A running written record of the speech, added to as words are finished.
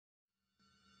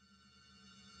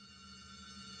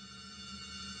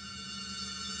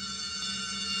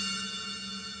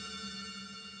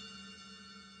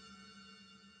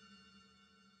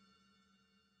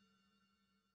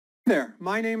There,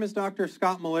 my name is Dr.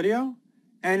 Scott Melidio,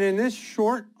 and in this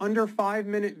short, under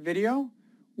 5-minute video,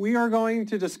 we are going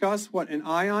to discuss what an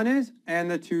ion is and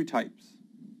the two types.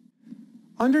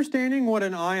 Understanding what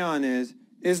an ion is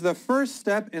the first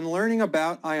step in learning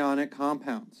about ionic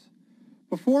compounds.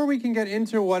 Before we can get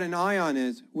into what an ion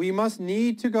is, we must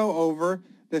need to go over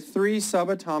the three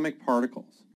subatomic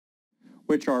particles,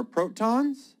 which are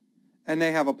protons, and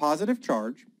they have a positive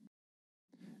charge,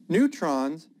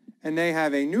 neutrons, and they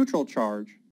have a neutral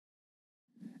charge,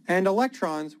 and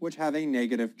electrons, which have a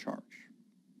negative charge.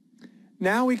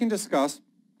 Now we can discuss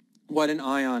what an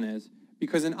ion is,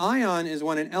 because an ion is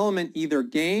when an element either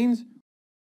gains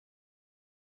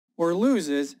or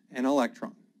loses an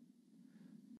electron.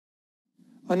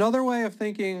 Another way of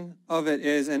thinking of it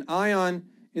is an ion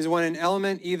is when an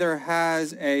element either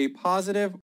has a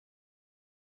positive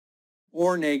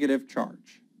or negative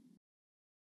charge.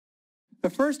 The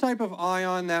first type of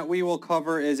ion that we will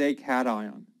cover is a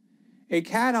cation. A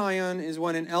cation is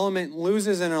when an element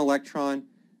loses an electron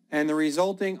and the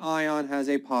resulting ion has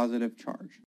a positive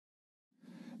charge.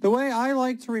 The way I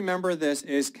like to remember this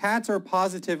is cats are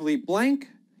positively blank,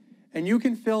 and you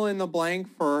can fill in the blank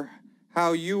for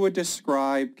how you would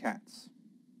describe cats.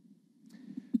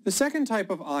 The second type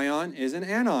of ion is an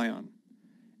anion.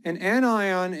 An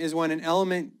anion is when an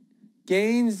element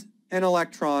gains an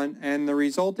electron and the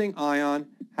resulting ion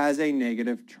has a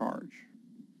negative charge.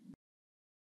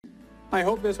 I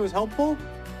hope this was helpful.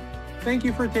 Thank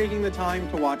you for taking the time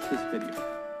to watch this video.